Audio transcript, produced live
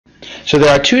So there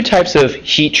are two types of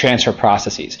heat transfer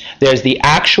processes. There's the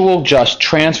actual just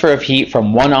transfer of heat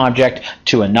from one object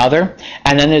to another,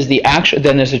 and then there's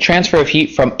the transfer of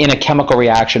heat from in a chemical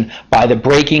reaction by the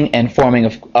breaking and forming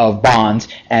of bonds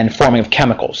and forming of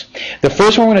chemicals. The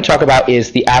first one we're going to talk about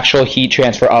is the actual heat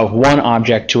transfer of one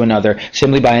object to another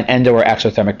simply by an endo or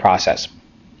exothermic process.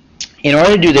 In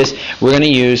order to do this, we're going to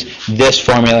use this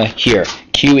formula here,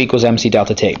 Q equals mc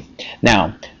delta T.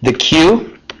 Now, the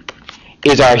Q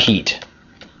is our heat,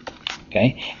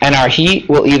 okay? And our heat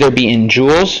will either be in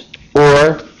joules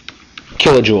or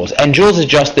kilojoules. And joules is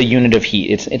just the unit of heat.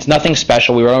 It's nothing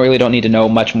special. We really don't need to know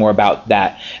much more about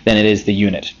that than it is the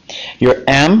unit. Your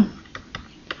M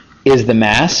is the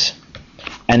mass,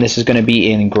 and this is going to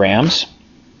be in grams.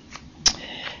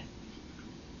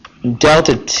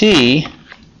 Delta T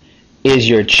is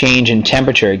your change in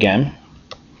temperature again.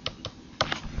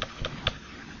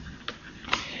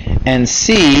 And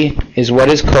C is what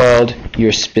is called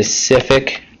your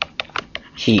specific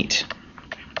heat.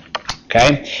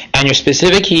 Okay? And your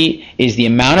specific heat is the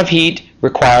amount of heat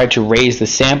required to raise the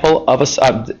sample of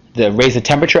raise the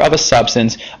temperature of a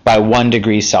substance by 1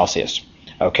 degree Celsius.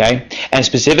 Okay? And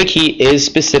specific heat is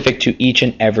specific to each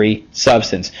and every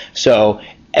substance. So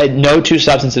no two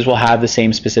substances will have the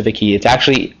same specific heat.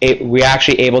 We're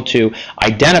actually able to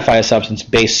identify a substance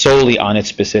based solely on its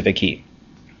specific heat.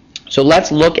 So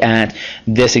let's look at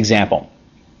this example.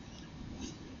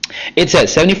 It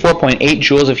says 74.8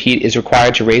 joules of heat is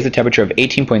required to raise the temperature of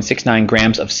 18.69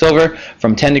 grams of silver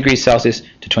from 10 degrees Celsius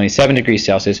to 27 degrees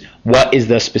Celsius. What is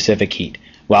the specific heat?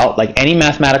 Well, like any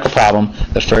mathematical problem,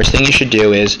 the first thing you should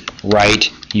do is write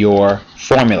your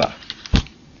formula.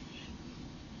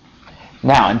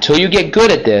 Now, until you get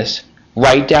good at this,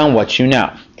 write down what you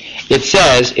know. It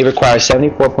says it requires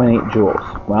 74.8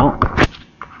 joules. Well,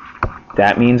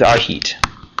 that means our heat.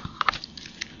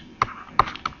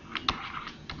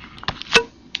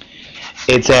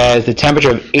 It says the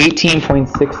temperature of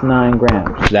 18.69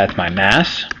 grams. That's my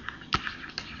mass.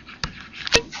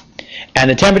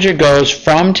 And the temperature goes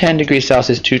from 10 degrees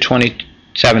Celsius to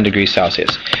 27 degrees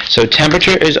Celsius. So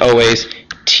temperature is always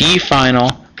T final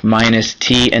minus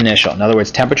T initial. In other words,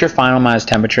 temperature final minus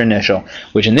temperature initial,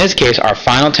 which in this case, our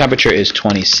final temperature is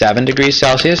 27 degrees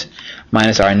Celsius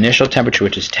minus our initial temperature,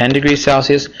 which is 10 degrees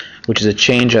Celsius, which is a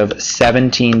change of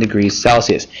 17 degrees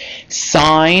Celsius.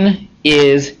 Sign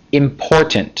is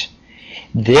important.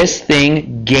 This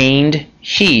thing gained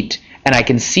heat, and I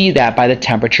can see that by the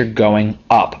temperature going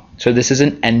up. So this is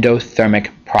an endothermic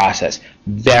process.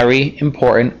 Very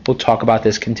important. We'll talk about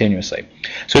this continuously.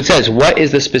 So it says, what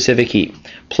is the specific heat?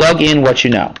 Plug in what you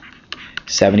know.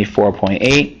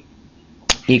 74.8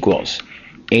 equals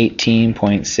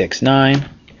 18.69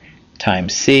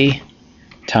 times C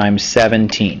times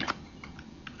 17.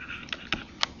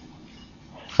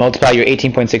 Multiply your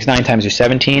 18.69 times your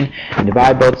 17 and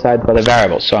divide both sides by the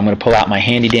variables. So I'm going to pull out my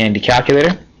handy dandy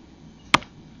calculator.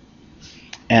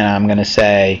 And I'm going to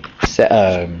say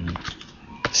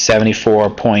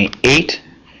 74.8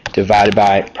 divided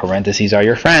by, parentheses are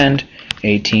your friend,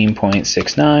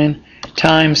 18.69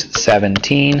 times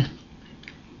 17,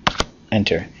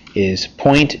 enter, is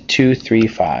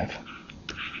 0.235.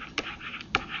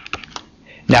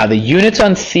 Now the units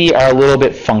on C are a little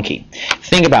bit funky.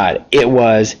 Think about it. It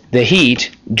was the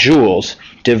heat, joules,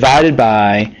 divided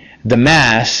by the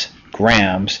mass,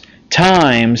 grams,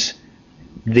 times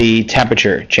the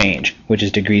temperature change, which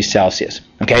is degrees Celsius.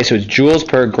 Okay, so it's joules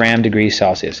per gram degrees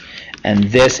Celsius. And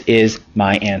this is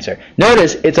my answer.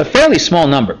 Notice it's a fairly small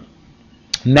number.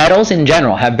 Metals in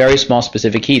general have very small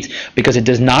specific heats because it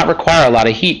does not require a lot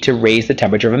of heat to raise the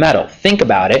temperature of a metal. Think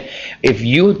about it. If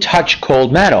you touch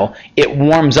cold metal, it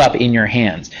warms up in your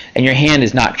hands, and your hand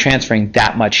is not transferring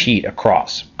that much heat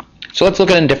across. So let's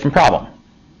look at a different problem.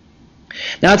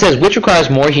 Now it says, which requires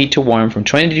more heat to warm from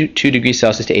 22 degrees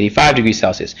Celsius to 85 degrees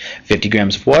Celsius? 50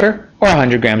 grams of water or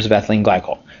 100 grams of ethylene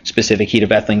glycol? Specific heat of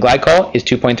ethylene glycol is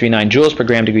 2.39 joules per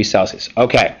gram degrees Celsius.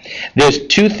 Okay, there's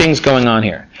two things going on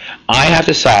here. I have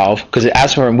to solve, because it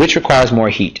asks for which requires more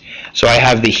heat. So I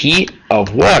have the heat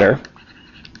of water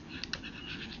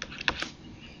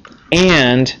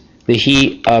and the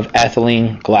heat of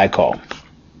ethylene glycol.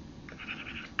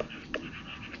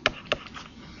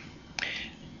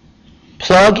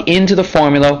 Plug into the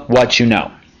formula what you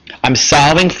know. I'm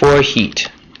solving for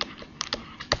heat.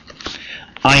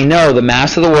 I know the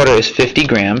mass of the water is 50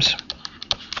 grams,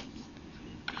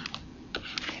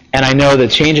 and I know the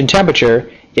change in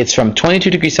temperature, it's from 22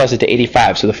 degrees Celsius to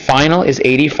 85, so the final is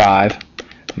 85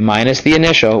 minus the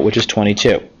initial, which is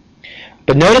 22.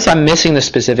 But notice I'm missing the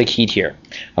specific heat here.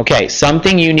 Okay,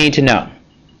 something you need to know.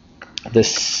 The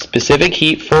specific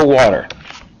heat for water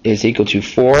is equal to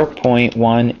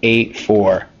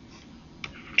 4.184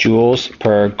 joules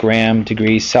per gram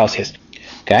degrees Celsius.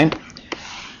 Okay?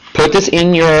 Put this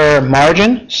in your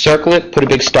margin, circle it, put a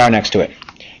big star next to it.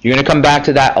 You're going to come back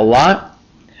to that a lot,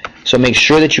 so make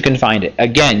sure that you can find it.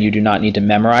 Again, you do not need to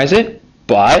memorize it,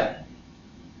 but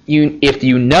if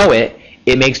you know it,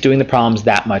 it makes doing the problems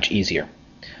that much easier.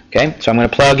 Okay, so I'm going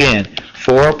to plug in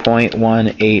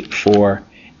 4.184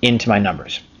 into my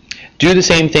numbers. Do the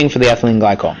same thing for the ethylene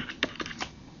glycol.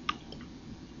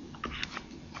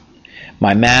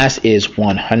 My mass is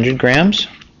 100 grams.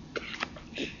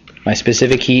 My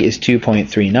specific heat is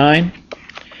 2.39.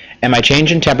 And my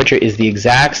change in temperature is the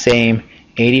exact same,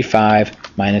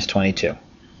 85 minus 22.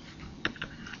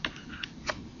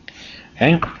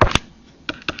 Okay.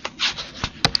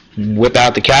 Whip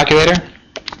out the calculator.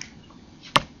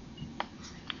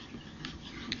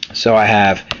 So I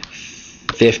have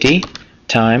 50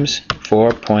 times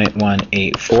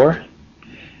 4.184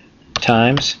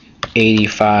 times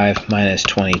 85 minus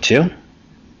 22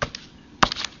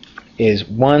 is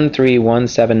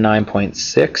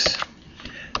 13179.6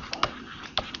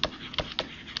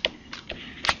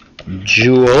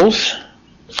 joules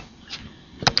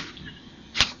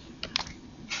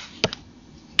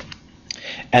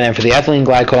and then for the ethylene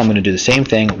glycol I'm going to do the same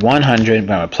thing, 100,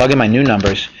 but I'm going to plug in my new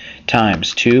numbers,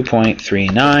 times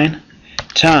 2.39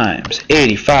 times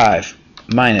 85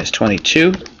 minus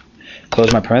 22,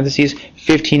 close my parentheses,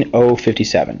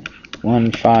 15057,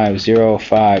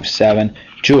 15057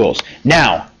 joules.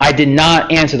 Now, I did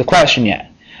not answer the question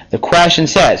yet. The question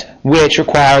says, which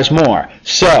requires more?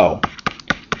 So,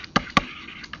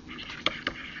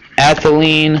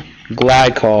 ethylene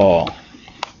glycol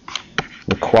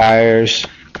requires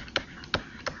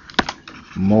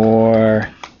more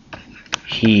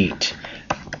heat.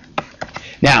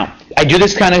 Now, I do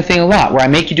this kind of thing a lot, where I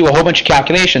make you do a whole bunch of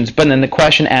calculations, but then the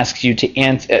question asks you to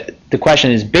answer. The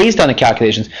question is based on the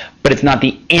calculations, but it's not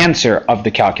the answer of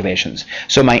the calculations.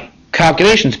 So my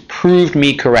calculations proved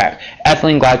me correct.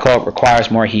 Ethylene glycol requires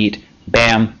more heat.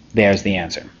 Bam, there's the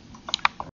answer.